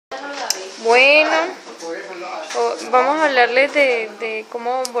Bueno, vamos a hablarles de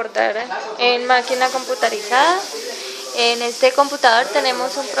cómo bordar en máquina computarizada. En este computador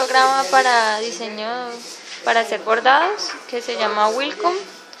tenemos un programa para diseño, para hacer bordados, que se llama Wilcom.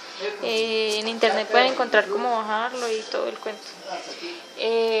 En internet pueden encontrar cómo bajarlo y todo el cuento.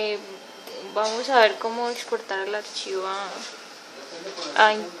 Vamos a ver cómo exportar el archivo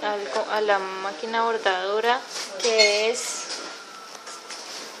a la máquina bordadora, que es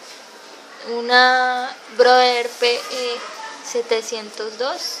una bordadora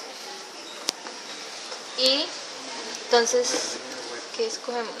PE702. Y entonces, ¿qué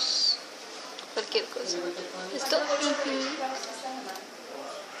escogemos? Cualquier cosa. ¿Esto?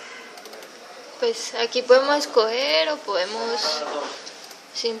 Pues aquí podemos escoger o podemos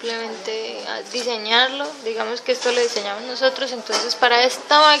simplemente diseñarlo. Digamos que esto lo diseñamos nosotros. Entonces, para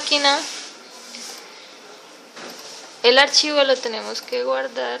esta máquina el archivo lo tenemos que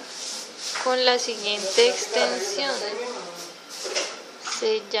guardar con la siguiente extensión.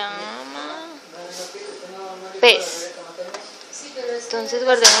 Se llama PES. Entonces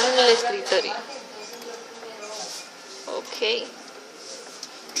guardémoslo en el escritorio. Ok.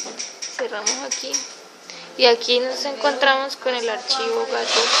 Cerramos aquí. Y aquí nos encontramos con el archivo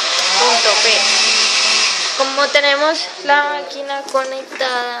gato.p. Como tenemos la máquina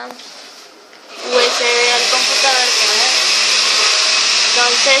conectada USB al computador,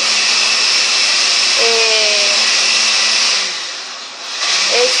 entonces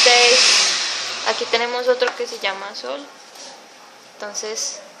aquí tenemos otro que se llama Sol.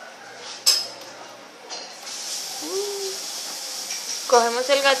 Entonces cogemos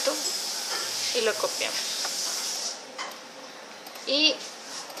el gato y lo copiamos y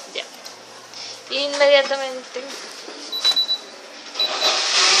ya. Inmediatamente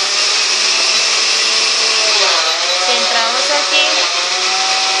si entramos aquí,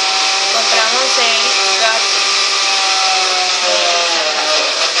 encontramos el